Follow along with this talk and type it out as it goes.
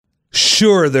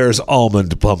Sure, there's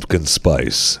almond pumpkin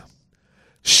spice.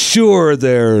 Sure,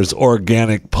 there's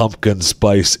organic pumpkin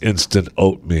spice instant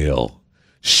oatmeal.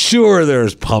 Sure,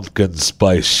 there's pumpkin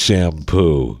spice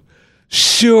shampoo.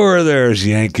 Sure, there's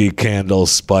Yankee Candle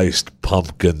spiced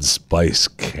pumpkin spice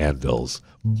candles.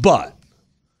 But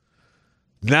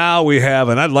now we have,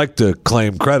 and I'd like to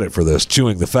claim credit for this,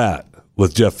 Chewing the Fat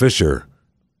with Jeff Fisher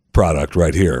product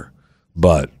right here.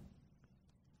 But,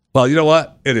 well, you know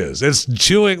what? It is. It's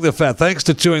Chewing the Fat. Thanks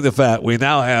to Chewing the Fat, we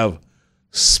now have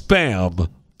Spam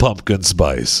pumpkin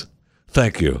spice.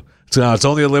 Thank you. So now it's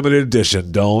only a limited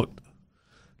edition. Don't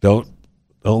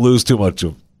lose too much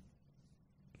of.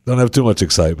 Don't have too much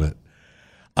excitement.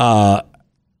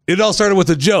 It all started with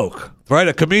a joke, right?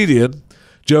 A comedian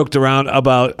joked around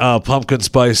about pumpkin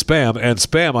spice Spam, and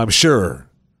Spam, I'm sure,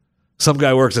 some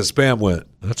guy works at Spam went,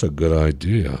 that's a good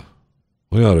idea.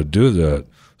 We ought to do that.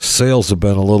 Sales have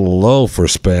been a little low for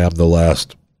Spam the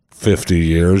last 50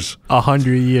 years.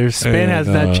 100 years. Spam has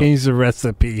not changed the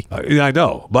recipe. I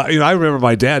know. But I remember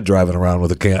my dad driving around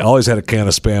with a can. Always had a can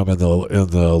of Spam in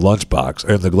the lunch box,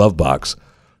 or in the glove box.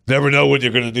 Never know when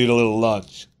you're going to need a little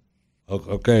lunch.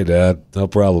 Okay, Dad. No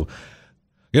problem.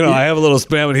 I have a little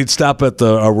Spam, and he'd stop at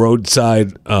a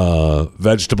roadside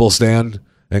vegetable stand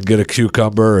and get a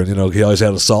cucumber. And, he always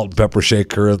had a salt and pepper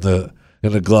shaker in the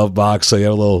glove box. So you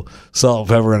have a little salt and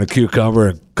pepper and a cucumber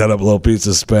and cut up a little piece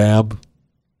of Spam.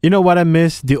 You know what I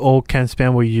miss? The old canned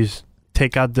Spam where you just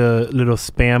take out the little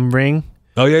Spam ring.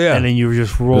 Oh, yeah. And then you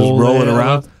just roll it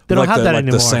around. They don't have that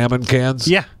anymore. Like the salmon cans?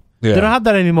 Yeah. They don't have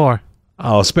that anymore.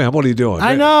 Oh, Spam, what are you doing?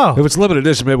 I know. If it's limited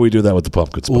edition, maybe we do that with the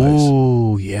pumpkin spice.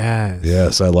 Ooh, yes.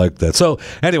 Yes, I like that. So,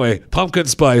 anyway, pumpkin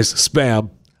spice, Spam.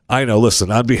 I know,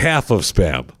 listen, on behalf of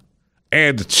Spam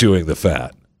and Chewing the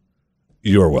Fat,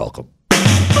 you're welcome.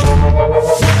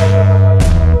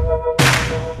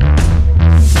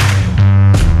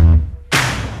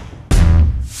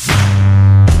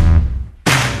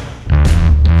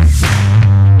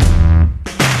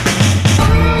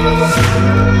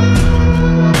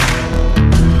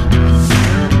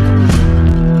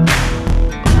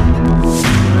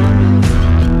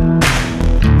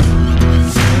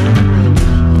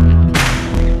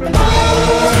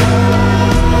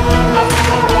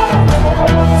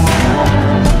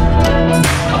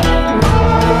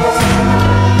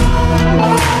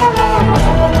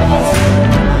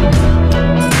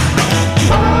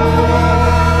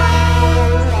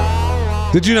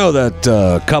 Did you know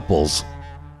that couples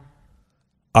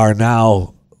are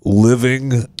now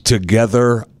living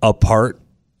together apart?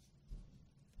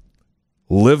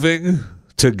 Living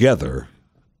together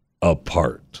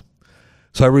apart.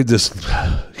 So I read this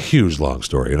huge long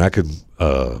story, and I can,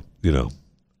 I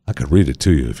can read it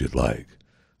to you if you'd like.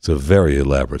 It's a very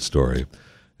elaborate story.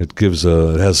 It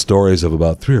has stories of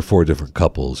about 3 or 4 different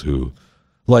couples who,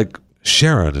 like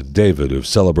Sharon and David, who've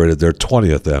celebrated their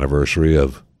 20th anniversary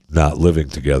of not living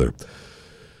together.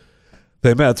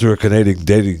 They met through a Canadian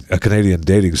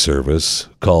dating service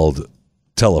called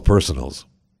Telepersonals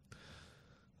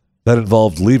that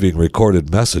involved leaving recorded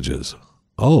messages.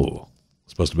 Oh,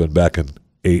 this must have been back in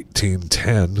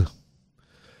 1810.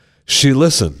 She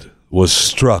listened, was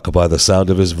struck by the sound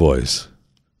of his voice,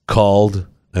 called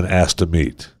and asked to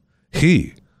meet.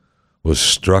 He was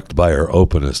struck by her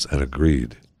openness and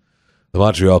agreed. The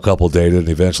Montreal couple dated and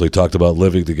eventually talked about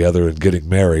living together and getting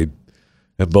married,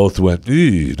 and both went,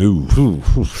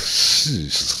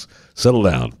 settle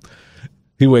down.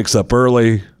 He wakes up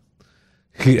early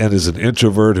and is an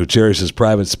introvert who cherishes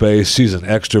private space. She's an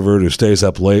extrovert who stays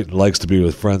up late and likes to be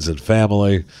with friends and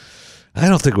family. I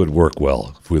don't think it would work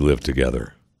well if we lived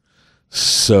together.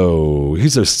 So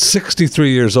he's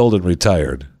 63 years old and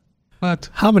retired. What?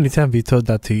 How many times have you told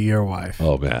that to your wife?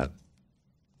 Oh, man.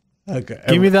 Okay.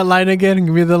 Give me that line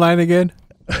again.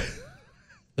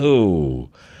 Oh,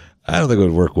 I don't think it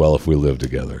would work well if we lived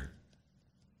together.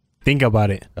 Think about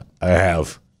it. I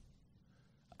have.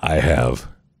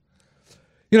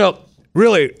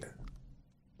 Really,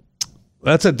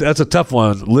 that's a tough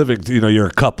one. Living, you're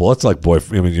a couple. It's like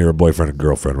you're a boyfriend and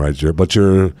girlfriend, right? But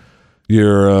you're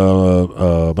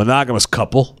a monogamous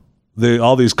couple.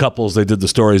 All these couples they did the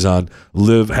stories on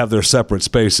have their separate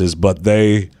spaces, but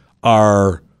they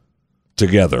are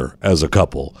together as a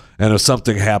couple. And if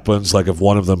something happens, like if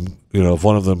one of them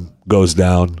goes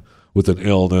down with an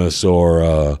illness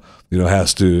or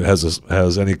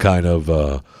has any kind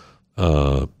of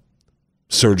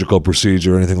surgical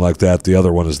procedure or anything like that, the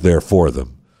other one is there for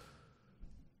them.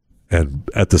 And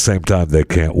at the same time, they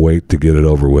can't wait to get it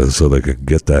over with so they can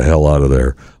get the hell out of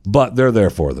there. But they're there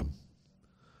for them.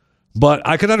 But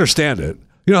I can understand it.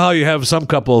 You know how you have some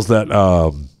couples that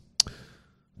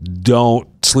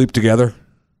don't sleep together.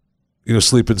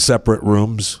 Sleep in separate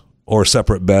rooms or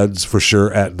separate beds for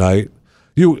sure at night.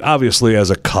 You obviously, as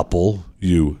a couple,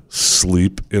 you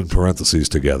sleep in parentheses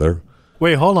together.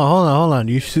 Wait, hold on.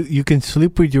 You can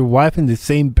sleep with your wife in the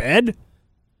same bed?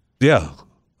 Yeah,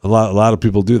 a lot of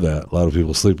people do that. A lot of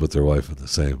people sleep with their wife in the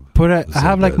same. But I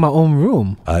have like my own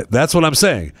room. That's what I'm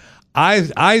saying.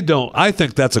 I don't. I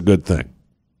think that's a good thing.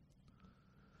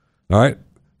 All right,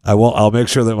 I'll make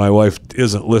sure that my wife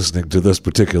isn't listening to this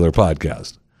particular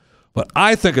podcast. But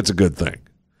I think it's a good thing.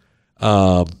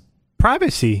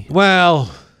 Privacy.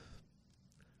 Well,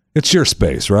 it's your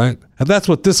space, right? And that's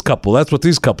what these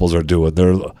couples are doing.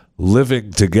 They're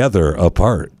living together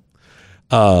apart.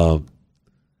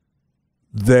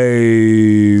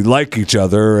 They like each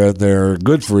other and they're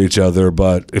good for each other,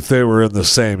 but if they were in the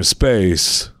same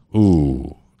space,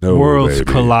 no, worlds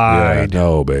baby. collide. Yeah,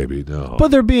 no, baby, no.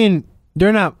 But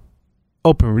they're not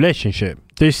open relationship.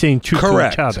 They're saying truth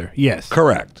to each other. Yes.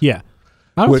 Correct. Yeah.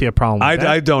 I don't see a problem with that.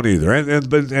 I don't either.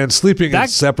 And sleeping in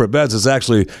separate beds is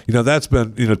actually, that's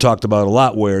been, talked about a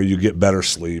lot, where you get better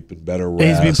sleep and better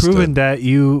rest. It's been proven that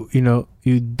you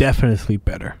definitely sleep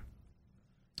better.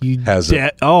 Has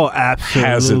it? Oh, absolutely.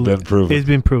 Has it been proven? It's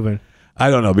been proven. I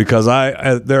don't know, because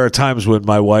there are times when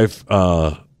my wife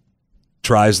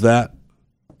tries that,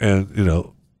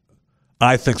 and,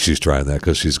 I think she's trying that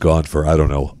because she's gone for, I don't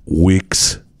know,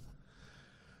 weeks.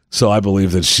 So I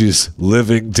believe that she's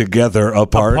living together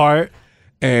apart.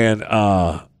 And,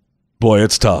 boy,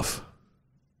 it's tough.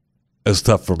 It's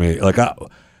tough for me. Like,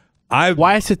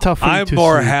 why is it tough for you I'm to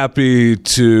more sleep? happy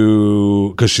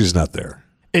because she's not there.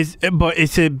 But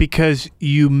is it because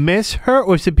you miss her,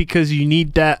 or is it because you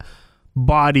need that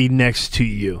body next to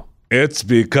you? It's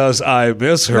because I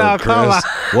miss her, No, Chris.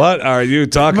 What are you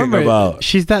talking about?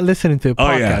 She's not listening to a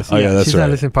podcast. Oh yeah, that's she's right. not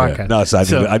listening to a podcast.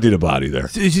 Yeah. No, I need a body there.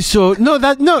 So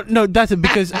that's it,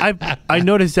 because I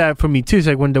noticed that for me too. It's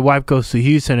like when the wife goes to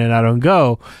Houston and I don't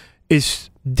go, it's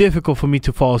difficult for me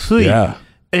to fall asleep. Yeah.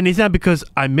 And it's not because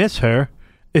I miss her.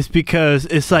 It's because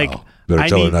it's like better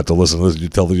tell her not to listen. You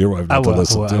tell your wife not to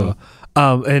listen too.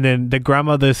 And then the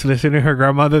grandmother is listening. Her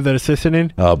grandmother that is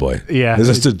listening. Oh boy, yeah,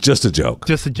 it's just a joke.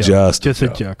 Just a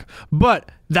joke. But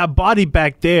that body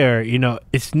back there,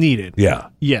 it's needed. Yeah.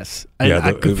 Yes.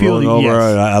 I could feel it. Over.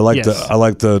 Yes. And I like yes. I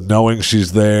like the knowing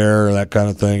she's there, that kind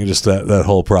of thing. Just that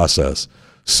whole process.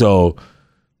 So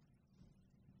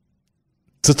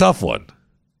it's a tough one.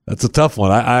 That's a tough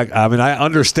one. I mean, I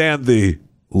understand the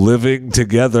living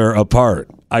together apart.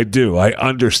 I do. I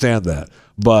understand that,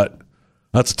 but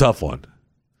that's a tough one.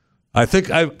 I think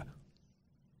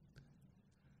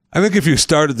if you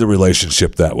started the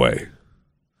relationship that way,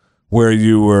 where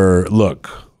you were, look,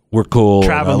 we're cool,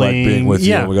 traveling, I like being with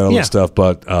you, and we got all this stuff,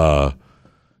 but the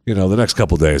next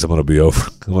couple of days I'm going to be over.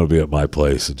 I'm going to be at my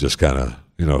place and just kind of,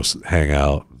 hang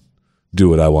out, do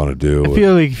what I want to do. I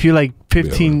feel like if you're like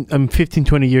 15,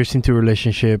 20 years into a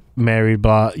relationship, married,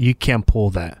 blah, you can't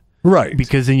pull that. Right.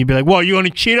 Because then you'd be like, "Well, you want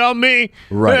to cheat on me?"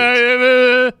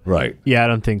 Right. Right. Yeah, I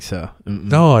don't think so. Mm-mm.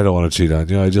 No, I don't want to cheat on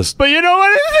you. But you don't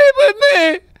want to sleep with me.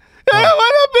 You don't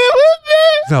want to be with me.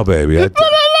 No, baby. But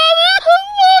I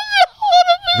love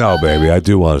you. No, baby. I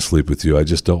do want to sleep with you. I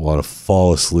just don't want to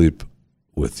fall asleep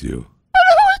with you. But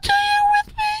I want you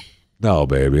with me. No,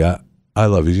 baby. I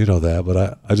love you. You know that.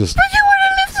 But I just. But you want to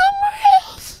live somewhere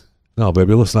else. No,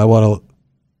 baby. Listen, I want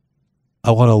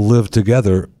to live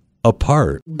together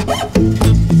apart.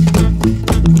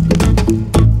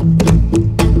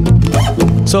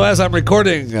 So as I'm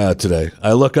recording today,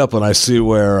 I look up and I see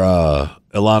where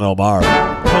Ilhan Omar.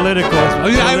 Political. Oh,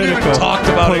 yeah, I haven't even talked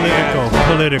about it yet.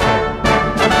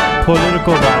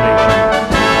 Political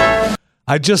value.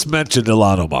 I just mentioned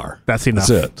Ilhan Omar. That's enough.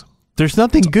 That's it. There's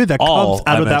nothing good that comes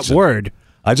out of that word.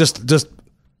 I just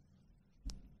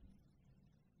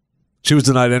she was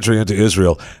denied entry into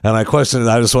Israel, and I questioned it.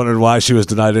 I just wondered why she was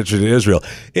denied entry to Israel.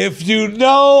 If you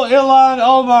know Ilhan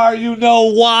Omar, you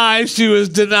know why she was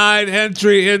denied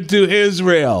entry into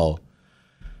Israel.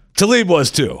 Talib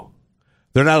was too.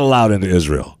 They're not allowed into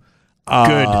Israel.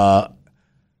 Good.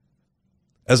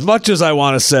 As much as I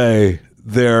want to say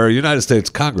they're United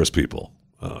States Congress people,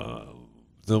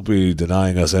 they'll be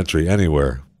denying us entry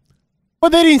anywhere. Well,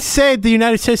 they didn't say the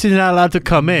United States is not allowed to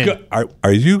come in.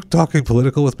 Are you talking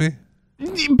political with me?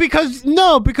 Because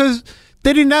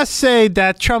they did not say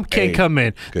that Trump can't come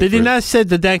in. They did not say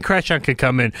that Dan Crenshaw can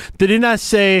come in. They did not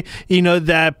say,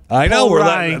 that I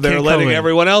know they're letting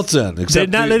everyone else in. They're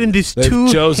not letting these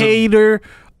two hater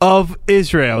of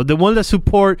Israel, the one that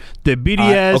support the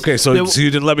BDS. Okay, so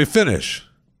you didn't let me finish.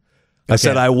 I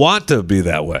said I want to be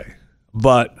that way,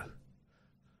 but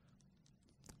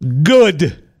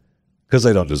good because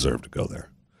they don't deserve to go there.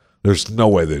 There's no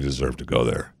way they deserve to go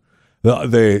there.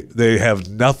 They have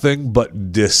nothing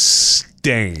but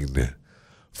disdain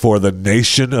for the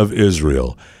nation of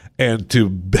Israel. And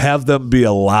to have them be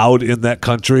allowed in that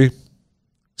country,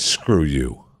 screw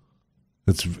you.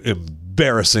 It's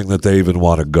embarrassing that they even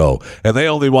want to go. And they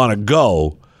only want to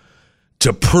go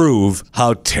to prove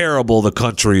how terrible the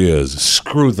country is.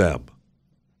 Screw them.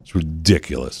 It's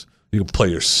ridiculous. You can play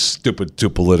your stupid too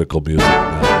political music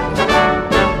now.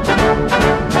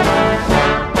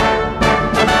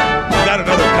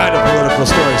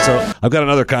 I've got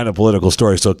another kind of political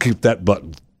story, so keep that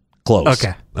button close.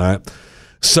 Okay. All right.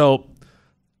 So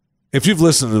if you've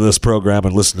listened to this program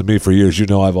and listened to me for years, you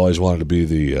know I've always wanted to be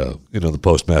the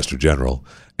Postmaster General.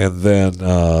 And then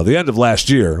the end of last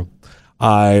year,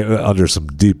 under some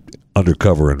deep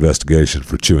undercover investigation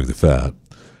for chewing the fat,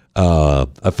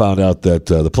 I found out that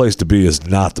the place to be is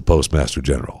not the Postmaster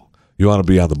General. You want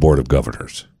to be on the Board of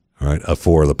Governors, all right,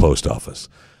 for the post office.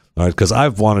 All right, because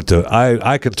I've wanted to,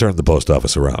 I can turn the post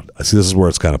office around. I see this is where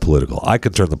it's kind of political. I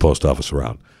can turn the post office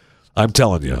around. I'm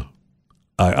telling you,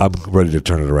 I'm ready to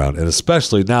turn it around. And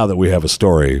especially now that we have a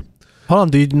story. Hold on,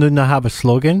 do you not have a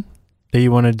slogan that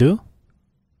you want to do?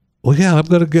 Well, yeah, I've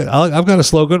got a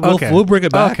slogan. We'll bring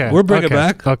it back. Okay. We'll bring it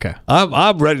back. Okay.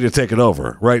 I'm ready to take it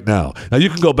over right now. Now, you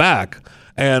can go back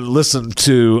and listen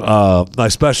to my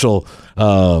special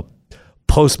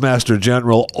Postmaster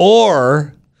General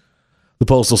or the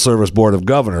Postal Service Board of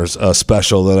Governors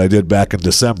special that I did back in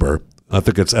December. I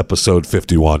think it's episode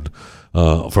 51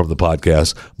 from the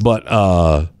podcast,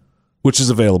 but which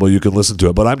is available. You can listen to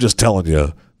it. But I'm just telling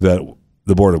you that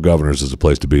the Board of Governors is a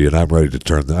place to be, and I'm ready to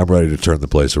turn the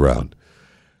place around.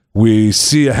 We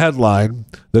see a headline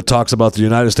that talks about the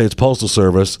United States Postal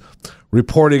Service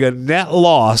reporting a net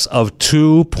loss of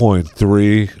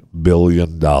 $2.3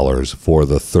 billion for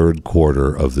the third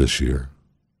quarter of this year.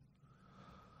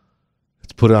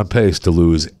 Put on pace to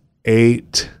lose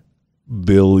 $8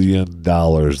 billion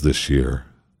this year.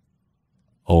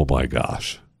 Oh my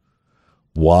gosh.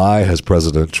 Why has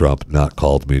President Trump not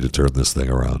called me to turn this thing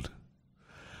around?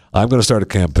 I'm going to start a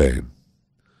campaign.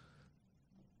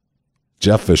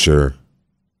 Jeff Fisher,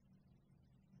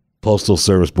 Postal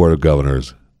Service Board of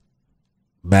Governors,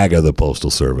 MAGA the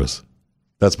Postal Service.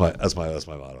 That's my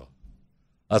motto.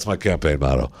 That's my campaign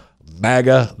motto.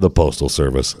 MAGA the Postal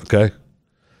Service, okay?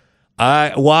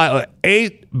 Why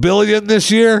 $8 billion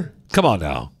this year? Come on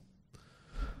now.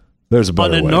 There's a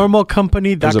better way. On a normal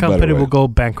company, that company will go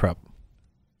bankrupt.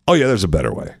 Oh yeah, there's a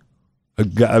better way.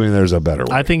 There's a better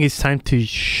way. I think it's time to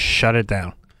shut it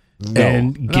down.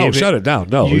 Shut it down.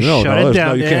 No, you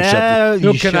can't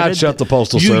you cannot shut the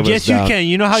Postal Service yes, down. Yes, you can.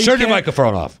 You know how you can? Turn your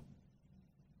microphone off.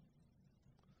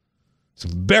 It's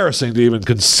embarrassing to even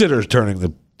consider shutting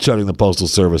the Postal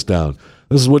Service down.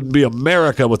 This wouldn't be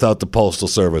America without the Postal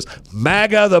Service.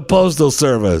 MAGA the Postal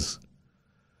Service.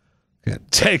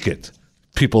 Can't take it.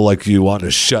 People like you want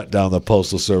to shut down the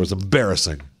Postal Service.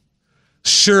 Embarrassing.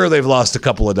 Sure, they've lost a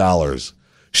couple of dollars.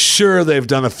 Sure, they've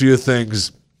done a few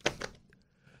things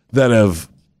that have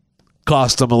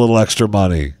cost them a little extra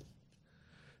money.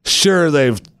 Sure,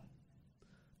 they've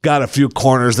got a few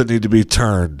corners that need to be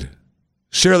turned.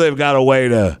 Sure, they've got a way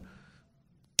to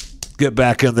get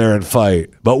back in there and fight.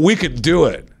 But we can do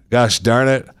it. Gosh darn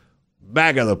it.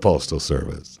 MAGA the Postal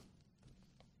Service.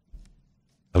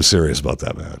 I'm serious about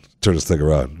that, man. Turn this thing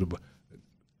around.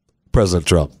 President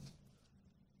Trump,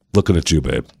 looking at you,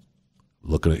 babe.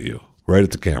 Looking at you. Right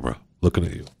at the camera. Looking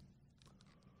at you.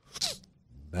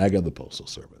 MAGA the Postal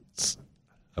Service.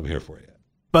 I'm here for you.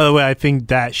 By the way, I think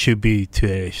that should be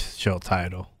today's show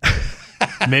title.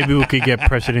 Maybe we could get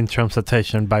President Trump's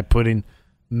attention by putting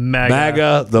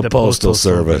MAGA the Postal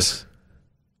Service.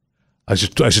 I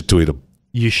should tweet him.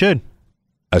 You should.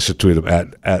 I should tweet him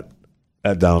at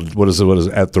down. What is it?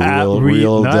 At the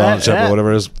real Don Shepard,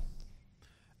 whatever it is.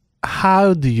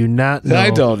 How do you not know? I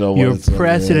don't know your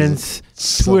president's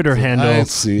Twitter handle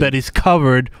that is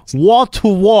covered wall to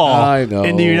wall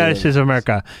in the United States of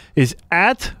America is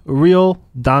at real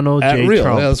Donald J.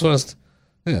 Trump. Yeah, that's what it's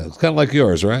kind of like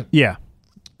yours, right? Yeah.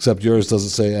 Except yours doesn't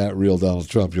say at real Donald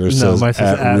Trump. Yours says mine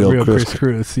says at real Chris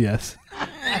Cruz. Yes.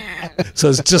 So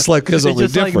it's just like his, only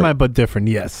just different. Like mine, but different.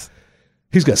 Yes.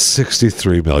 He's got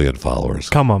 63 million followers.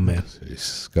 Come on, man.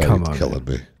 He's killing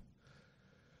me.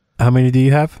 How many do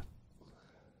you have?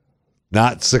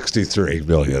 Not 63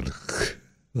 million.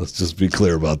 Let's just be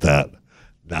clear about that.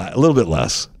 Not a little bit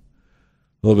less.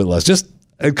 A little bit less. Just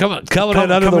coming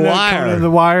in under the wire. Coming under the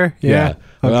wire. Yeah.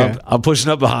 Okay. I'm pushing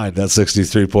up behind that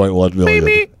 63.1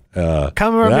 million.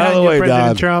 Come out of the way,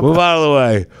 Don. Trump. Move out of the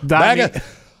way.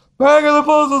 MAGA The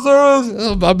Postal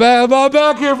Service. I'm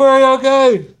back here for you,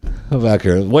 okay? I'm back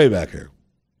here, way back here.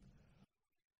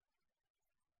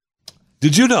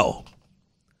 Did you know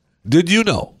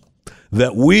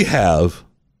that we have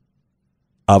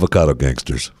avocado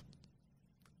gangsters?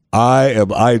 I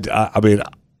mean,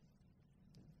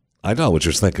 I know what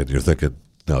you're thinking. You're thinking,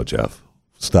 no, Jeff,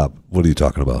 stop. What are you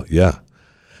talking about? Yeah.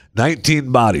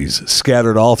 19 bodies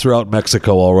scattered all throughout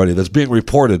Mexico already. That's being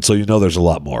reported, so you know there's a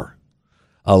lot more.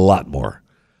 A lot more.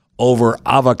 Over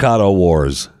avocado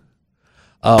wars.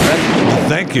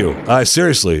 Thank you.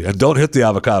 Seriously, and don't hit the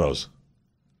avocados.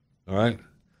 All right?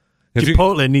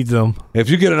 Chipotle needs them. If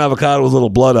you get an avocado with a little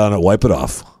blood on it, wipe it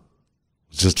off.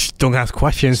 Just don't ask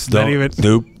questions.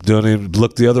 Nope. Don't even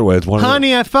look the other way. It's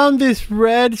Honey, I found this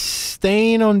red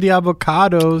stain on the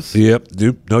avocados. Yep.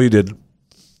 Nope. No, you didn't.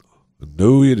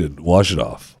 No, you didn't. Wash it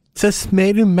off. It says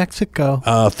made in Mexico.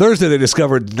 Thursday, they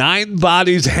discovered 9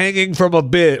 bodies hanging from a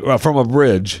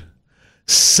bridge.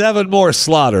 7 more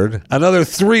slaughtered. Another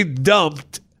 3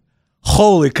 dumped.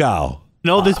 Holy cow.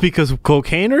 No, this because of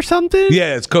cocaine or something?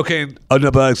 Yeah, it's cocaine,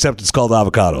 except it's called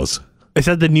avocados. Is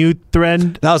that the new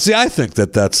trend? Now, see, I think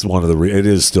that's one of the... it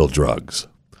is still drugs.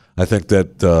 I think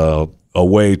that a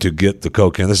way to get the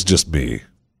cocaine... This is just me.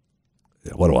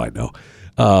 What do I know?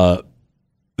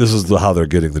 This is how they're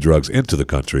getting the drugs into the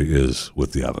country is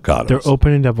with the avocados. They're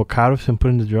opening the avocados and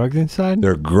putting the drugs inside?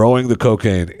 They're growing the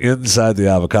cocaine inside the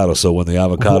avocado, so when the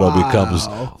avocado becomes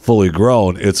fully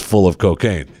grown, it's full of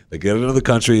cocaine. They get it into the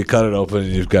country, you cut it open,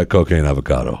 and you've got cocaine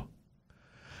avocado.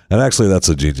 And actually, that's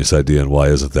a genius idea, and why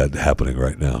isn't that happening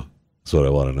right now? That's what I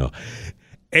want to know.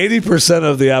 80%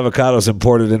 of the avocados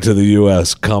imported into the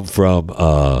U.S. come from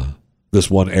this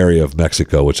one area of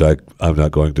Mexico, which I'm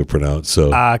not going to pronounce.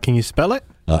 So, can you spell it?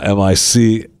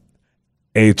 Michoaca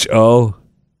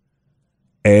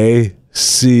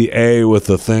with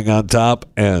the thing on top,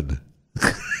 N.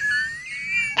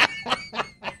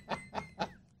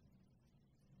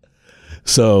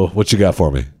 So, what you got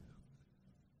for me?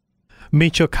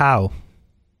 Michoacán.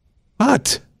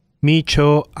 What?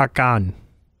 Michoacán.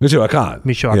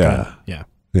 Michoacán. Yeah.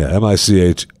 Yeah,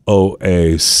 Michoaca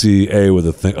with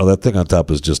a thing. Oh, that thing on top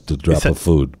is just a drop of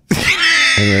food.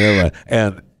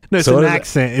 And no, it's an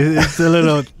accent. It's a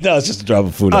little. No, it's just a drop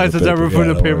of food. Oh, it's a drop of food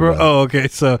on the paper. Oh, okay.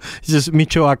 So it's just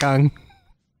Michoacán.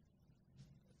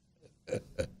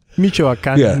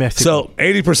 Michoacán, yeah. Mexico. So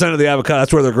 80% of the avocado,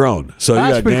 that's where they're grown. So you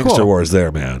got gangster wars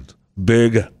there, man.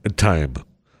 Big time.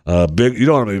 Big. You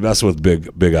don't want to be messing with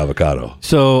big avocado.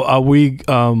 So are we?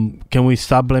 Can we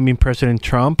stop blaming President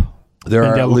Trump? There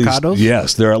are at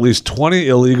least 20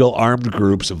 illegal armed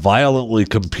groups violently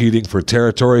competing for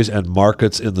territories and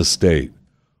markets in the state.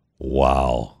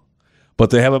 Wow.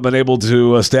 But they haven't been able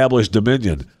to establish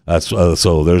dominion. That's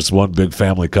so there's one big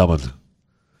family coming.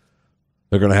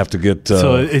 They're going to have to get...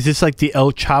 so is this like the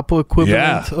El Chapo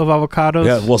equivalent of avocados?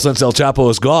 Yeah, well, since El Chapo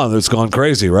is gone, it's gone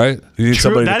crazy, right? You need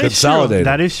somebody to consolidate.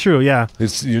 That is true, yeah.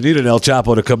 You need an El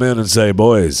Chapo to come in and say,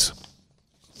 boys...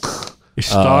 You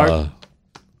start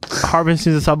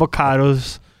harvesting these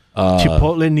avocados.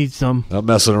 Chipotle needs them. Not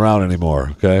messing around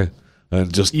anymore, okay?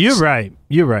 And just... You're right.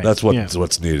 That's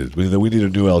what's needed. We need a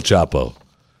new El Chapo.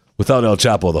 Without El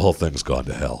Chapo, the whole thing's gone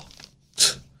to hell.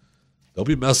 Don't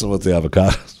be messing with the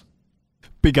avocados.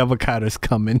 Big avocados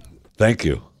coming. Thank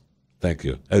you.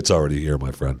 It's already here,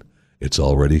 my friend. It's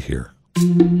already here.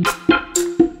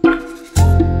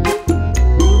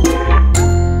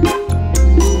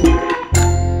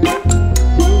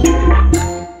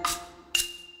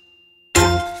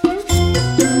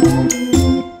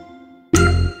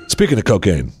 Speaking of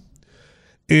cocaine,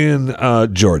 in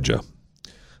Georgia,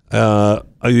 a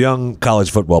young college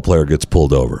football player gets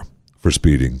pulled over for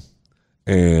speeding.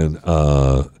 And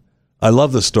I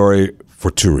love this story for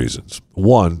 2 reasons.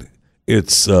 One,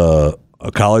 it's a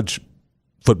college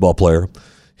football player.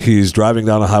 He's driving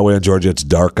down a highway in Georgia. It's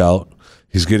dark out.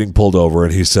 He's getting pulled over,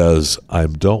 and he says, I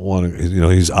don't want to,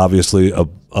 he's obviously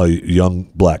a young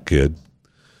black kid.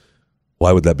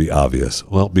 Why would that be obvious?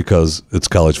 Well, because it's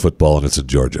college football and it's in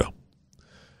Georgia.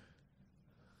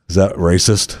 Is that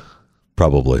racist?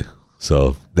 Probably.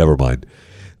 So never mind.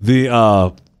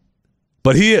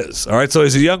 But he is. All right. So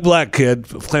he's a young black kid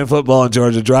playing football in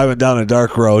Georgia, driving down a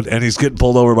dark road, and he's getting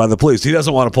pulled over by the police. He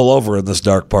doesn't want to pull over in this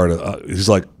dark part of. He's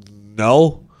like,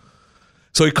 no.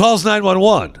 So he calls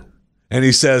 911 and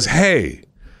he says, "Hey,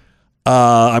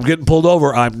 I'm getting pulled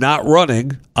over. I'm not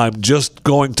running. I'm just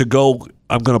going to go.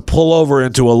 I'm going to pull over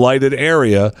into a lighted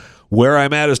area. Where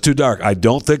I'm at is too dark. I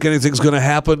don't think anything's going to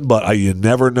happen, but you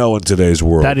never know in today's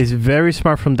world." That is very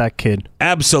smart from that kid.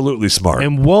 Absolutely smart.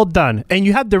 And well done. And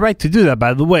you have the right to do that,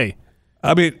 by the way.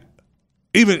 I mean,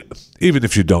 even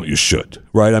if you don't, you should,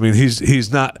 right? I mean, he's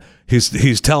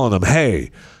telling them,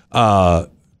 hey,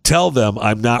 tell them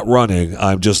I'm not running.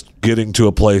 I'm just getting to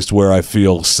a place where I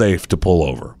feel safe to pull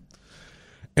over.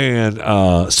 And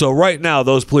so right now,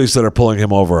 those police that are pulling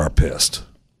him over are pissed,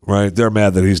 right? They're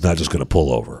mad that he's not just going to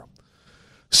pull over.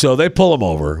 So they pull him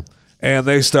over, and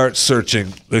they start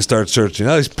searching.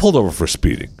 Oh, he's pulled over for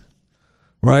speeding,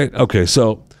 right? Okay,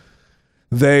 so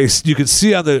you can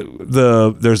see on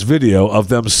there's video of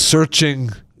them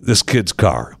searching this kid's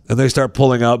car, and they start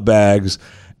pulling out bags.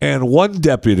 And one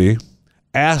deputy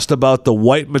asked about the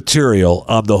white material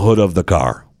on the hood of the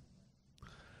car.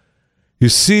 You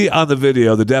see on the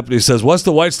video, the deputy says, "What's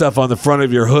the white stuff on the front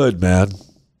of your hood, man?"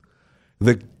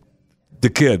 The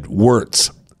kid,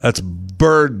 Wirtz. That's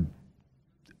bird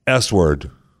S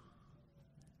word.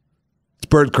 It's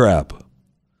bird crap.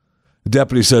 The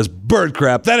deputy says, "Bird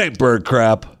crap? That ain't bird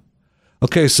crap."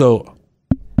 Okay, so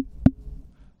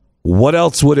what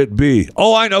else would it be?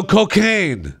 Oh, I know,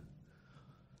 cocaine.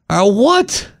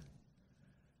 What?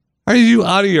 Are you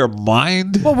out of your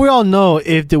mind? Well, we all know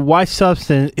if the white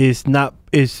substance is not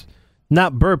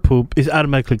bird poop, it's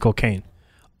automatically cocaine.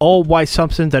 All white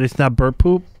substance that is not bird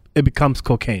poop, it becomes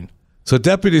cocaine. So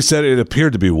deputy said it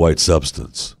appeared to be white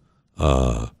substance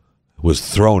was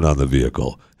thrown on the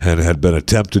vehicle and had been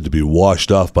attempted to be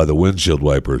washed off by the windshield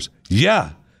wipers.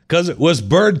 Yeah, because it was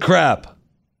bird crap.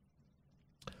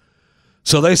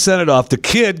 So they sent it off. The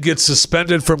kid gets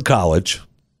suspended from college.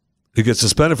 He gets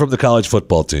suspended from the college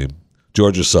football team,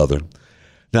 Georgia Southern.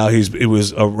 Now he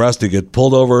was arrested, get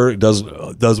pulled over,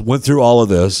 went through all of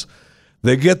this.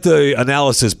 They get the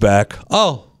analysis back.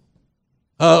 Oh,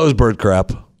 it was bird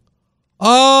crap.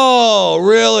 Oh,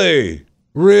 really?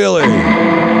 Really?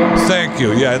 Thank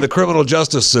you. Yeah, in the criminal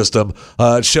justice system,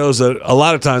 it shows that a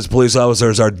lot of times police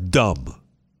officers are dumb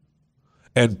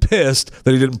and pissed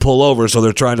that he didn't pull over, so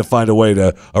they're trying to find a way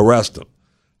to arrest him.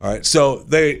 All right, so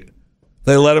they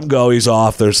let him go. He's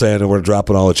off. They're saying that we're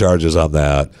dropping all the charges on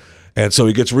that. And so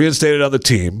he gets reinstated on the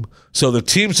team. So the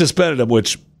team suspended him,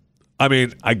 which, I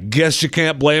mean, I guess you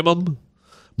can't blame him,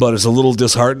 but it's a little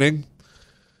disheartening.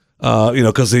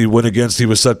 Because he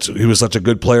was such a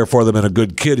good player for them and a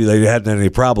good kid. They hadn't had any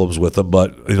problems with him,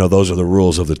 but those are the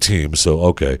rules of the team. So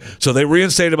okay, so they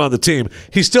reinstate him on the team.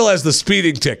 He still has the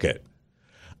speeding ticket.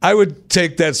 I would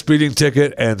take that speeding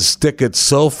ticket and stick it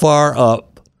so far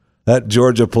up that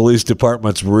Georgia Police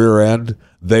Department's rear end,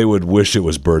 they would wish it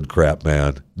was bird crap,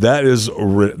 man. That is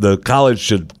the college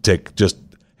should just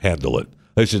handle it.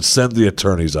 They should send the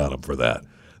attorneys on him for that.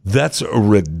 That's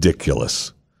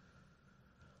ridiculous.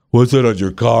 What's that on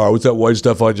your car? What's that white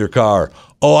stuff on your car?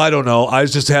 Oh, I don't know. I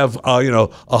just have,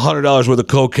 $100 worth of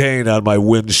cocaine on my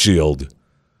windshield.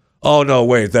 Oh, no,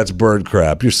 wait, that's bird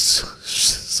crap. You're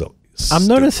so I'm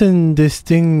noticing this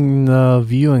thing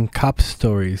of you and cop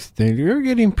stories. You're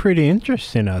getting pretty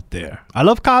interesting out there. I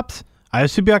love cops. I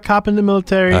used to be a cop in the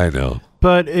military. I know.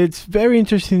 But it's very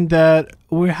interesting that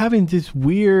we're having this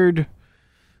weird,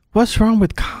 what's wrong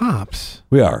with cops?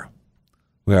 We are.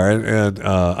 And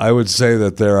I would say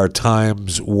that there are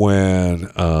times when,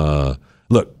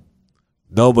 look,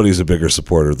 nobody's a bigger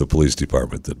supporter of the police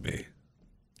department than me.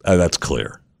 That's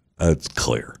clear. That's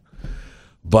clear.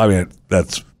 But I mean,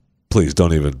 please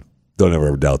don't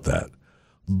ever doubt that.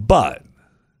 But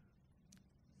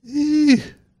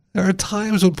there are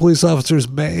times when police officers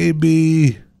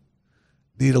maybe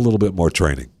need a little bit more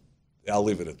training. I'll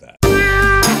leave it at that.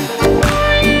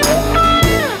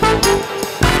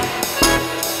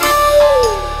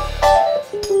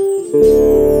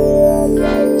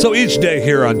 So each day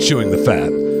here on Chewing the Fat,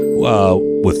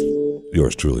 with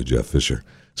yours truly, Jeff Fisher.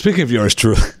 Speaking of yours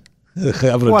truly,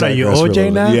 what are you,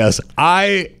 OJ now? Yes,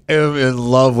 I am in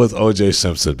love with OJ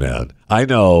Simpson, man. I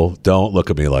know, don't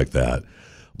look at me like that,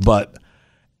 but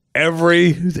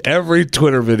every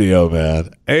Twitter video,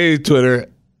 man. Hey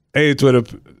Twitter,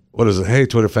 what is it? Hey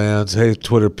Twitter fans, hey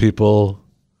Twitter people,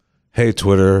 hey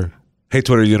Twitter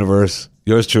universe.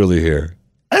 Yours truly here.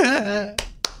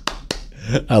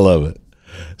 I love it.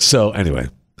 So anyway,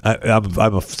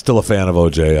 I'm still a fan of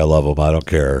OJ. I love him. I don't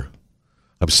care.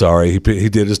 I'm sorry. He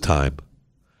did his time.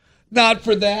 Not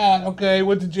for that. Okay,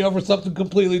 went to jail for something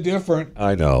completely different.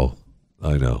 I know.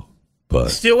 But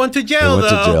still went to jail, went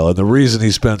to jail. And the reason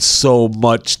he spent so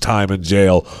much time in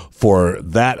jail for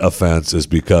that offense is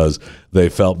because they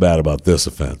felt bad about this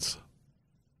offense.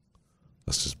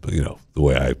 That's just, the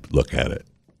way I look at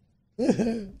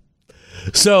it.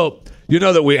 So,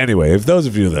 if those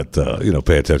of you that,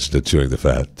 pay attention to Chewing the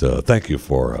Fat, thank you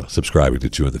for subscribing to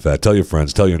Chewing the Fat. Tell your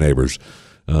friends, tell your neighbors,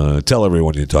 tell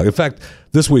everyone you talk. In fact,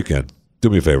 this weekend, do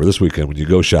me a favor this weekend when you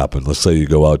go shopping. Let's say you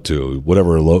go out to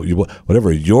whatever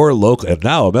your local, and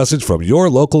now a message from your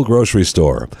local grocery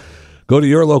store. Go to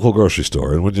your local grocery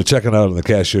store, and when you're checking out and the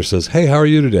cashier says, "Hey, how are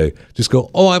you today?" Just go,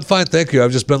 "Oh, I'm fine, thank you.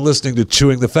 I've just been listening to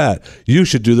Chewing the Fat." You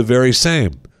should do the very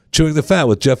same. Chewing the Fat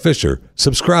with Jeff Fisher.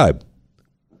 Subscribe.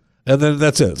 And then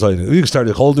that's it. So you can start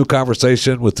a whole new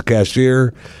conversation with the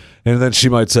cashier, and then she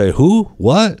might say, "Who?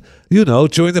 What?"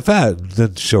 Chewing the Fat.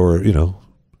 Then show her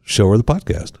the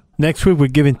podcast. Next week, we're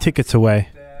giving tickets away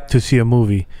to see a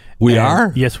movie. We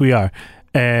are? Yes, we are.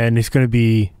 And it's going to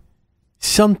be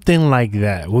something like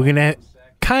that. We're going to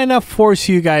kind of force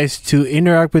you guys to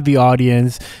interact with the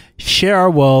audience, share our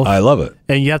wealth. I love it.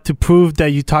 And you have to prove that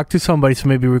you talked to somebody, so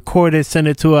maybe record it, send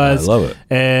it to us. I love it.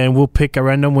 And we'll pick a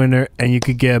random winner, and you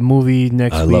could get a movie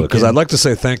next week. I love it, because I'd like to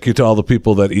say thank you to all the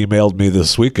people that emailed me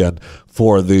this weekend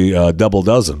for the double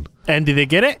dozen. And did they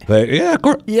get it? Yeah, of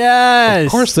course. Yes.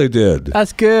 Of course they did.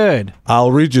 That's good.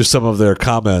 I'll read you some of their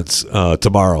comments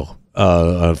tomorrow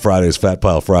on Friday's Fat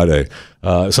Pile Friday.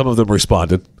 Some of them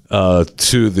responded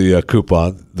to the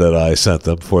coupon that I sent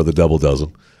them for the double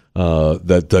dozen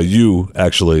that you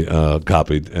actually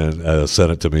copied and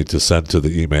sent it to me to send to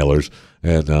the emailers.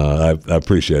 And I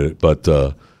appreciate it. But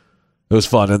it was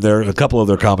fun. And a couple of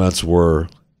their comments were,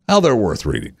 they're worth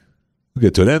reading. We'll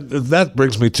get to it. And that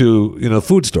brings me to,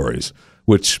 food stories,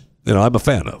 which, I'm a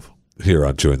fan of here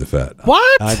on Chewing the Fat.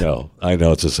 What? I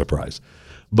know it's a surprise.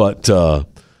 But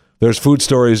there's food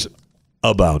stories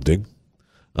abounding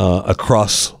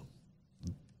across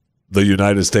the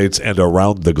United States and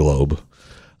around the globe.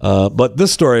 But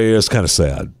this story is kind of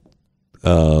sad.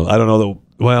 I don't know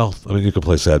you can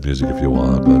play sad music if you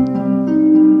want, but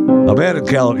a man in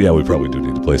California. Yeah, we probably do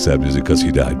need to play sad music because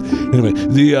he died. Anyway,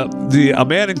 a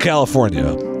man in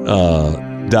California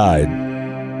died.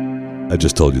 I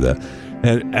just told you that,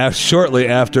 and shortly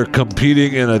after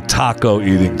competing in a taco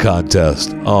eating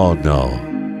contest. Oh no!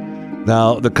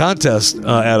 Now the contest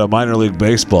at a minor league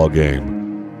baseball game.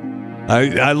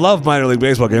 I love minor league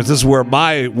baseball games. This is where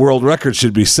my world record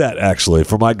should be set, actually,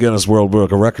 for my Guinness World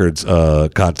Book of Records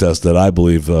contest that I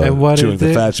believe Chewing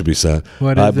the Fat should be set.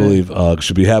 I believe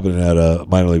should be happening at a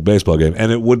minor league baseball game, and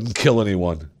it wouldn't kill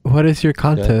anyone. What is your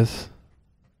contest? Okay.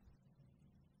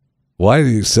 Why do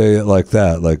you say it like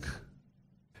that?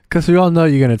 Because we all know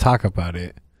you're going to talk about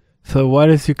it. So what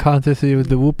is your contest with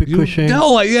the whoopee cushion?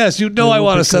 Yes, I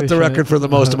want to set the record for the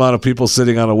most amount of people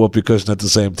sitting on a whoopee cushion at the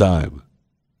same time.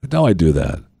 No, I do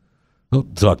that.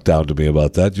 Don't talk down to me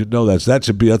about that.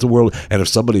 That's a world. And if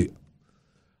somebody,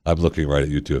 I'm looking right at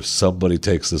you too. If somebody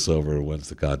takes this over and wins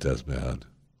the contest, man,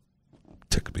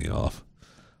 tick me off.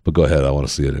 But go ahead. I want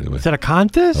to see it anyway. Is that a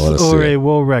contest or a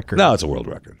world record? No, it's a world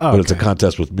record. Oh, but it's a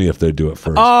contest with me if they do it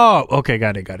first. Oh, okay.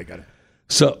 Got it.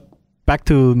 So back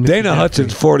to Mr. Dana Jeffy.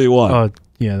 Hutchins, 41. Oh,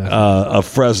 yeah. Of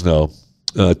Fresno,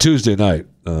 Tuesday night.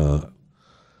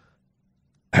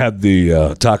 Had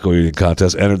the taco eating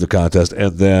contest, entered the contest,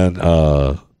 and then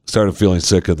started feeling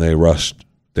sick, and they rushed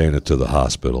Dana to the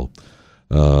hospital,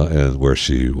 and where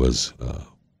she was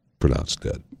pronounced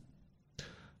dead.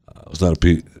 It was not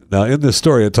Now, in this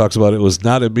story, it talks about it was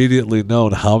not immediately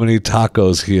known how many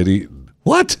tacos he had eaten.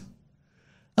 What?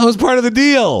 That was part of the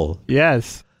deal.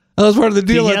 Yes. That was part of the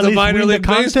deal at the minor league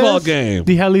baseball game.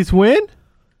 Did he at least win?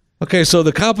 Okay, so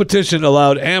the competition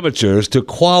allowed amateurs to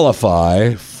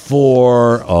qualify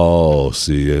for,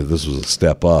 this was a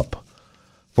step up,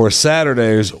 for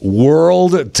Saturday's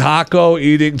World Taco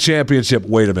Eating Championship.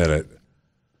 Wait a minute.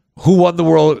 Who won the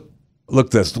world? Look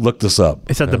this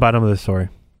up. It's at the bottom of the story.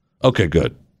 Okay,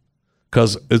 good.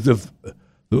 Because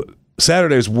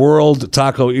Saturday's World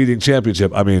Taco Eating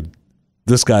Championship,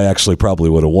 this guy actually probably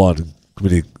would have won.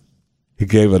 He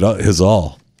gave it his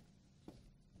all.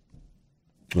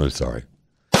 I'm sorry.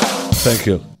 Thank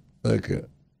you.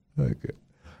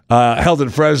 Held in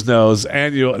Fresno's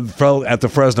at the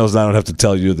Fresno's, I don't have to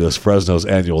tell you this, Fresno's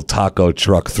annual taco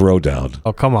truck throwdown.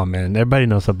 Oh, come on, man. Everybody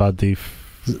knows about the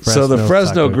So the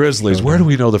Fresno Grizzlies, where do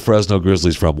we know the Fresno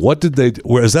Grizzlies from? What did they,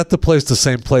 is that the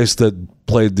same place that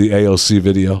played the AOC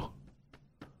video?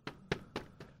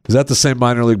 Is that the same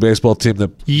minor league baseball team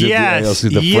that did the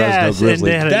AOC, the Fresno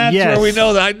Grizzlies? That's where we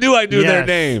know that. I knew their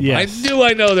name. Yes. I knew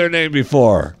I know their name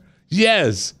before.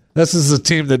 Yes. This is a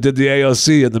team that did the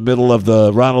AOC in the middle of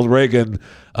the Ronald Reagan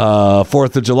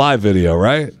 4th of July video,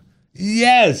 right?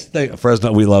 Yes.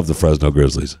 Fresno. We love the Fresno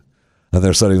Grizzlies. And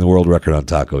they're setting the world record on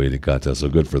taco eating contest, so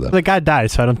good for them. The guy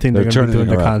died, so I don't think they're going to be doing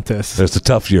the contest. It's a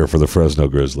tough year for the Fresno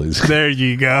Grizzlies. There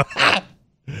you go.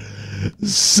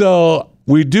 So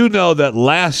we do know that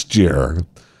last year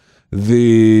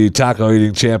the taco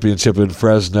eating championship in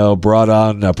Fresno, brought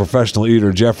on professional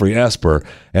eater Jeffy Esper,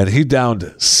 and he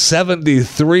downed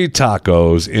 73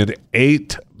 tacos in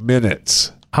 8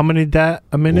 minutes. How many that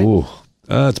a minute? Ooh,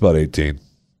 it's about 18.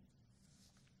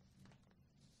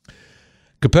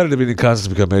 Competitive eating contests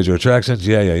become major attractions.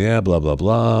 Yeah, blah, blah,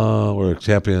 blah. We're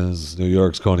champions, New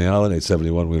York's Coney Island,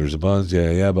 871 wieners and buns.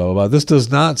 Yeah, blah, blah, blah. This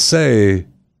does not say,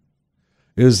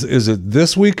 is it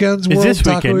this weekend's World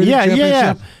Taco Eating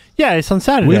Championship? Yeah, it's on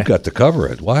Saturday. We've got to cover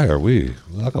it. Why are we?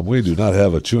 How come we do not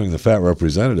have a Chewing the Fat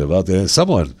representative out there?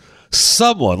 Someone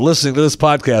listening to this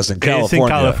podcast in California. It's in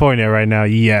California right now,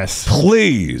 yes.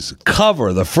 Please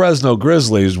cover the Fresno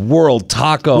Grizzlies World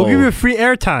Taco. We'll give you free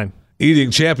airtime.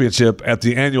 Eating Championship at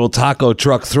the annual Taco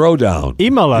Truck Throwdown.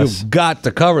 Email us. You've got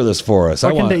to cover this for us.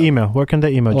 Where can they email,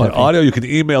 Jeffy? Audio, you can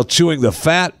email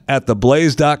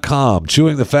chewingthefat@theblaze.com.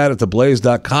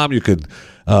 Chewingthefat@theblaze.com. You can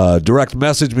direct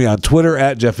message me on Twitter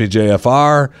at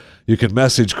JeffyJFR. You can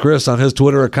message Chris on his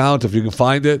Twitter account if you can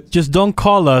find it. Just don't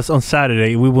call us on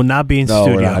Saturday. We will not be in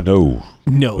studio.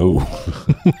 No.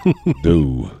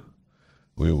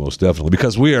 We will most definitely,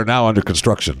 because we are now under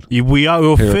construction. We are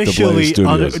officially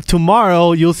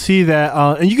tomorrow. You'll see that,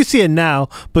 and you can see it now,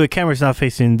 but the camera's not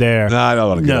facing there. No, I don't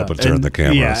want to get up and turn the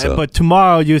camera. Yeah, but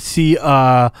tomorrow you'll see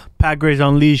Pat Gray's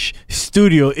Unleashed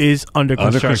studio is under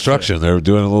construction. They're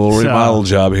doing a little remodel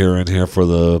job here for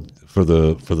the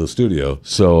studio.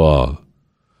 So,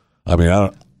 I mean, I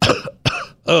don't.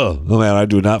 Oh man, I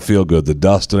do not feel good. The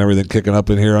dust and everything kicking up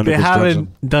in here under construction.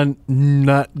 They haven't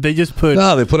done. They just put.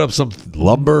 No, they put up some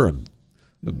lumber and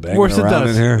banging Where's around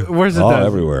in here. Where's the dust?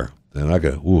 Everywhere. And I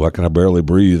can barely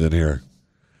breathe in here.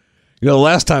 You know, the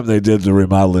last time they did the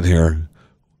remodel in here,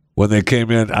 when they came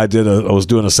in, I was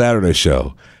doing a Saturday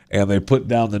show, and they put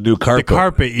down the new carpet. The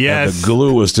carpet, yes. And the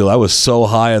glue was still. I was so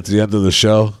high at the end of the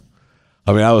show.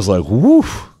 I mean, I was like,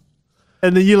 woof.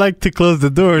 And then you like to close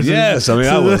the doors. Yes, I mean,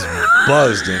 I was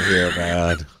buzzed in here,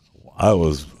 man. That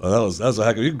was a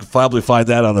heck of. You can probably find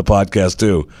that on the podcast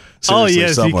too.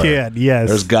 Seriously, somewhere. You can. Yes,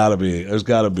 there's got to be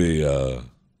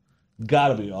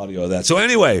audio of that. So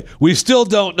anyway, we still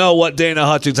don't know what Dana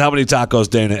Hutchings, how many tacos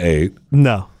Dana ate.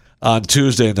 No, on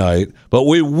Tuesday night, but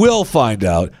we will find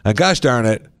out. And gosh darn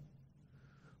it,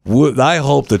 I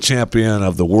hope the champion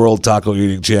of the World Taco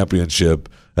Eating Championship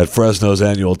at Fresno's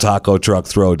annual Taco Truck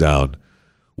Throwdown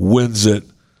wins it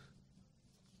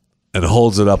and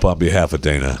holds it up on behalf of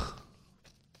Dana.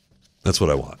 That's what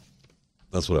I want.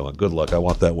 Good luck. I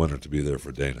want that winner to be there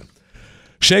for Dana.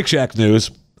 Shake Shack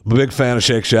news. I'm a big fan of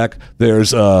Shake Shack.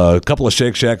 There's a couple of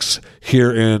Shake Shacks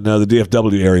here in the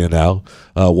DFW area now.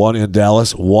 One in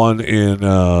Dallas, one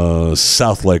in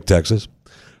South Lake, Texas.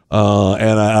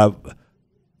 And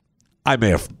I may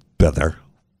have been there.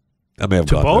 I may have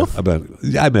gone both? there.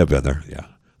 I may have been there, yeah.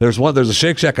 There's a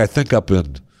Shake Shack, I think, up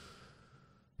in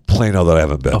Plano that I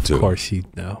haven't been to. Of course you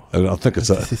know. I don't think it's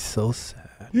This is so sad.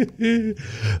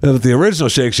 The original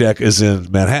Shake Shack is in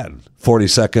Manhattan,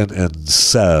 42nd and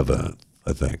 7th,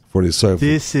 I think. 47th.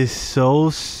 This is so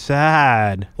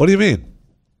sad. What do you mean?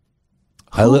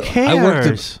 Who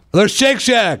cares? There's Shake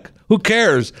Shack. Who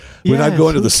cares? When I'd go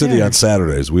into the city on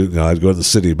Saturdays, I'd go to the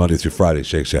city Monday through Friday.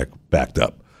 Shake Shack backed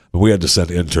up. And we had to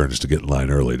send interns to get in line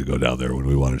early to go down there when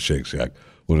we wanted Shake Shack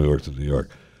when we worked in New York.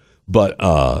 But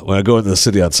when I go into the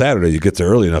city on Saturday, you get there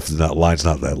early enough that that line's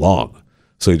not that long.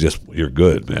 So you're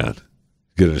good, man.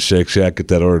 Get in a Shake Shack, get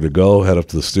that order to go, head up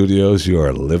to the studios. You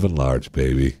are living large,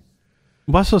 baby.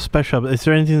 What's so special? Is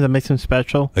there anything that makes them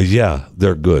special? Yeah,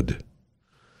 they're good.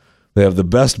 They have the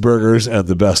best burgers and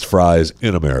the best fries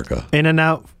in America.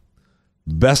 In-N-Out.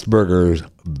 Best burgers,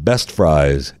 best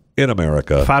fries in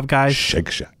America. Five Guys.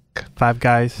 Shake Shack. Five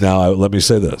Guys. Now, let me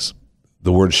say this.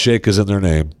 The word shake is in their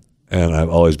name, and I've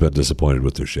always been disappointed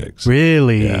with their shakes.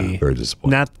 Really? Yeah, very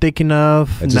disappointed. Not thick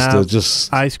enough,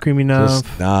 just ice cream enough.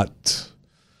 Just not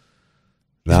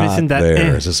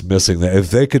there. It's just missing that. If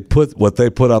they could put what they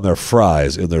put on their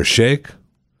fries in their shake,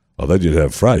 they'd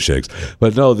have fry shakes.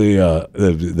 But no,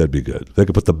 that'd be good. If they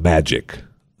could put the magic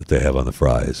that they have on the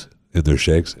fries in their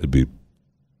shakes, it'd be.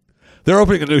 They're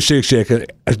opening a new Shake Shack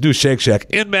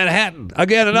in Manhattan.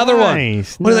 Again, another one.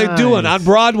 What are they doing on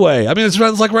Broadway? I mean, it's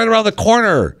like right around the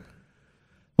corner.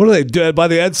 What are they doing by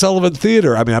the Ed Sullivan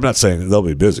Theater? I mean, I'm not saying they'll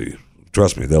be busy.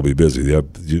 Trust me, they'll be busy.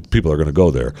 People are going to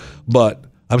go there. But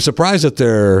I'm surprised that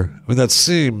that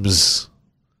seems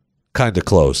kind of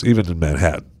close, even in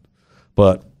Manhattan.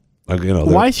 But,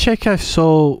 why is Shake Shack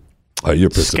so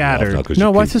scattered?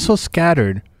 Why is it so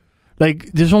scattered?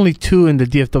 Like, there's only 2 in the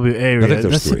DFW area. I think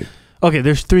there's 3. Okay,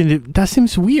 there's 3. That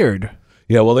seems weird.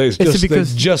 Yeah, well, they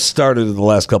just started in the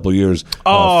last couple of years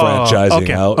franchising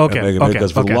out and making it,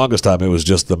 because for the longest time it was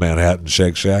just the Manhattan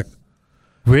Shake Shack.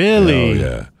 Really?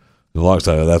 Yeah. The longest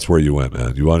time, that's where you went,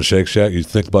 man. You want a Shake Shack? You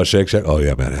think about Shake Shack? Oh,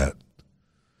 yeah, Manhattan.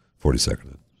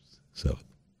 42nd. So.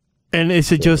 And is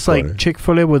it just like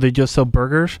Chick-fil-A where they just sell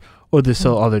burgers, or they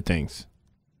sell other things?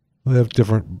 They have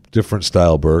different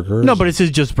style burgers. No, but is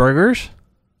it just burgers?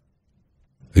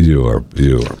 You are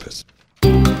pissed.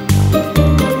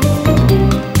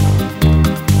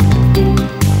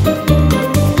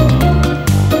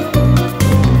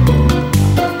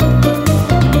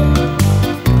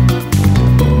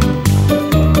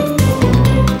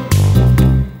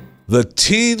 The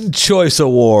Teen Choice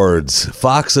Awards.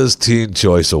 Fox's Teen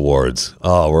Choice Awards.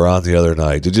 Oh, we're on the other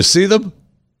night. Did you see them?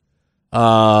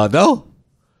 No?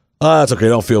 That's okay.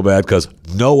 Don't feel bad, because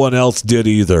no one else did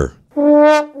either.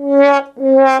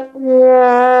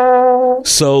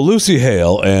 So Lucy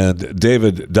Hale and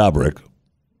David Dobrik.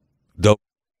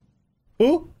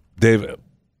 Who?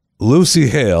 Lucy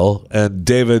Hale and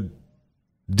David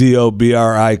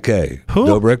Dobrik. Who?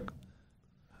 Dobrik.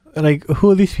 Like,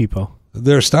 who are these people?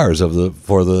 They're stars they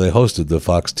hosted the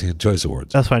Fox Teen Choice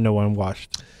Awards. That's why no one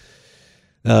watched.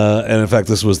 And in fact,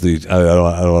 this was I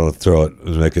don't want to throw it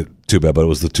and make it too bad, but it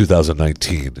was the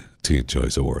 2019 Teen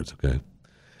Choice Awards. Okay,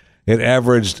 it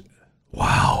averaged a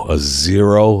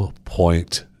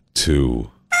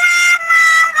 0.2.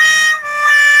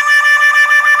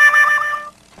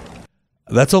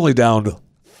 That's only down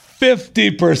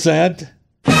 50%.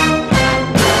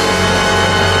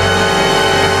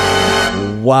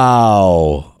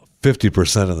 Wow.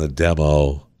 50% in the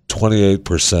demo,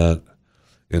 28%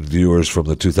 in viewers from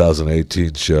the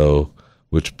 2018 show,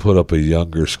 which put up a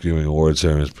younger skewing award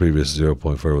ceremony's previous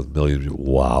 0.4 with million views.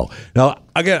 Wow. Now,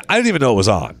 again, I didn't even know it was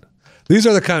on. These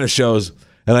are the kind of shows,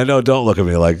 and I know, don't look at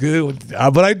me like,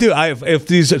 but I do. If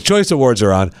these choice awards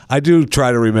are on, I do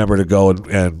try to remember to go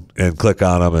and click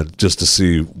on them and just to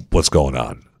see what's going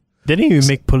on. They didn't even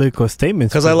make political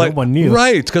statements because no one knew.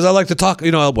 Right, because I like to talk.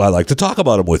 I like to talk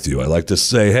about them with you. I like to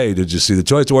say, "Hey, did you see the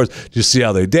Choice Awards? Did you see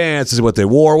how they danced? Did you see what they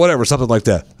wore? Whatever, something like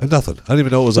that." And nothing. I didn't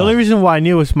even know it was on. The only reason why I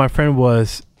knew was my friend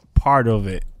was part of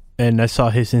it, and I saw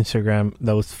his Instagram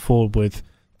that was full with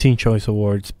Teen Choice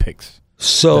Awards pics.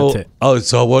 So,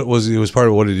 so what was he? Was part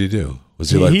of what did he do? Was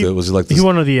he like he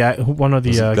one of the guy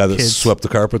kids that swept the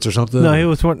carpets or something? No, he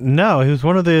was one of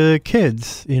the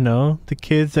kids. The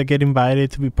kids that get invited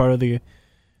to be part of the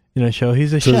show.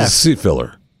 He's a chef. He's a seat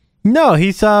filler. No,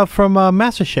 he's from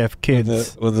MasterChef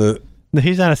Kids. No,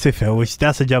 he's not a seat filler, which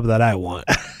that's a job that I want.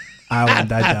 I want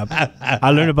that job.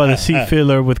 I learned about the seat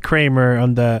filler with Kramer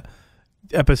on the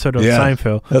episode of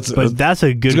Seinfeld. That's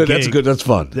a good gig. That's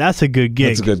fun. That's a good gig.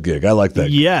 That's a good gig. I like that.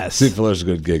 Yes. Seat filler's a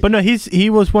good gig. But no, he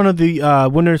was one of the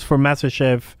winners for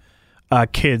MasterChef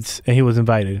Kids, and he was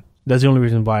invited. That's the only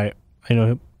reason why I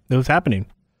know it was happening.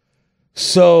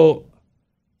 So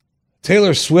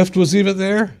Taylor Swift was even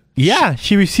there? Yeah,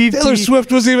 she received... Taylor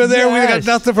Swift was even there? Yes. We got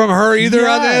nothing from her either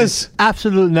on this?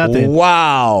 Absolutely nothing.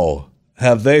 Wow.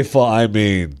 Have they...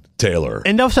 Taylor.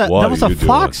 And that was a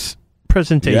Fox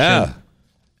presentation. Yeah.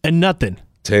 And nothing.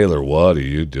 Taylor, what are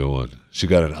you doing? She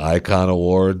got an Icon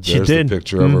Award. There's the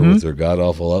picture of her with her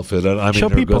god-awful outfit. I mean,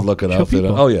 her good-looking outfit.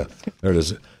 Oh, yeah. There it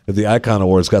is. The Icon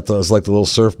Award's got it's like the little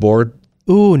surfboard.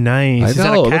 Ooh, nice. I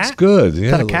know. It looks good. Yeah,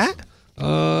 is that a cat?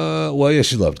 Well, yeah,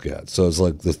 she loved cats. So it's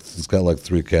like it's got like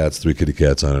 3 cats, 3 kitty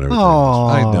cats on it and everything.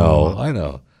 Aww. I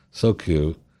know. So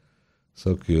cute.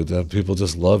 So cute. And people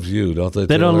just love you, don't they?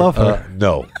 They don't love her.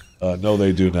 No. No,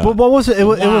 they do not. But what was it? It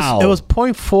was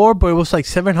 0.4, but it was like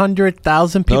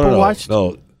 700,000 people watched?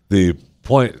 No, the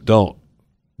point, the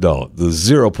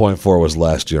 0.4 was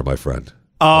last year, my friend.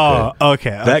 Oh,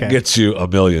 okay. That gets you 1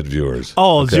 million viewers.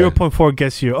 Oh, okay. 0.4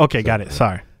 gets you. Okay, got it.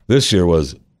 Sorry. This year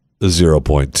was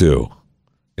 0.2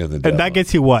 in the demo. And that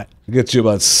gets you what? It gets you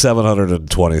about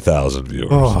 720,000 viewers.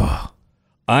 Oh.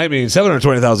 I mean,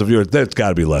 720,000 viewers, that's got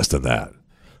to be less than that.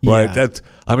 Right? Yeah.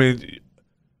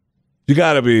 You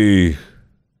got to be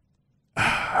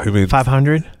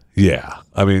 500? Yeah.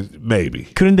 Maybe.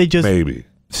 Couldn't they just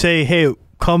say, hey,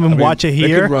 come and watch it here?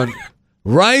 They could run,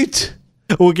 right?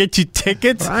 We'll get you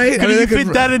tickets. Right? Can you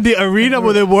fit that in the arena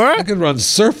where they were? I could run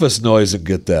surface noise and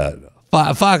get that.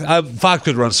 Fox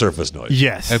could run surface noise.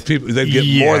 Yes. And they'd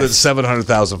get more than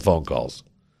 700,000 phone calls.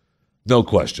 No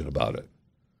question about it.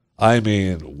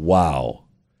 Wow.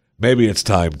 Maybe it's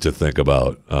time to think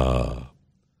about,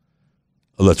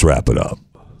 let's wrap it up.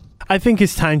 I think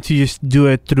it's time to just do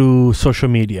it through social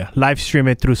media. Live stream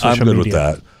it through social media. I'm good with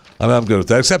that. I'm good with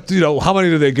that. Except, how many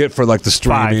do they get for like the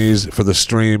streamies? 5. For the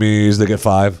streamies, they get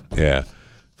 5. Yeah.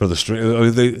 For the stream,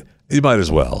 You might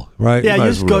as well, right? Yeah,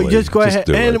 just go ahead.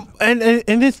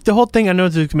 And it's the whole thing. I know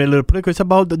it's going to be a little political. It's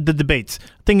about the debates.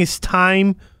 I think it's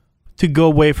time to go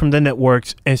away from the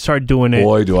networks and start doing it.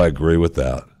 Boy, do I agree with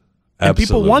that. And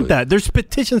people want that. There's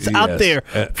petitions out there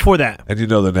for that. And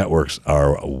the networks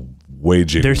are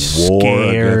waging war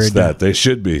scared against that. They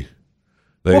should be.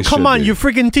 Come on. Your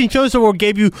freaking Teen Choice Award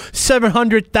gave you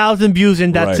 700,000 views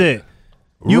and that's it.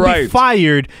 You'll be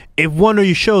fired if one of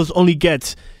your shows only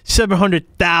gets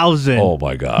 700,000. Oh,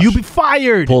 my gosh. You'll be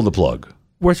fired. Pull the plug.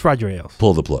 Where's Roger Ailes?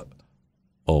 Pull the plug.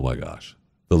 Oh, my gosh.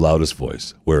 The loudest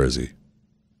voice. Where is he?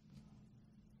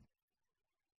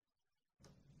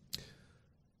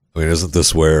 I mean, isn't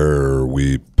this where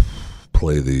we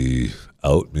play the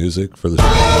out music for the show?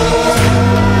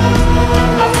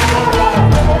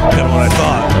 And what I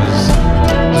thought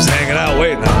was just hanging out,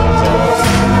 waiting.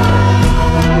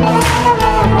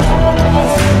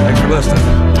 Thanks for listening.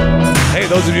 Hey,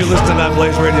 those of you listening on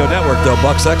Blaze Radio Network, though,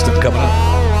 Buck Sexton coming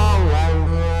up.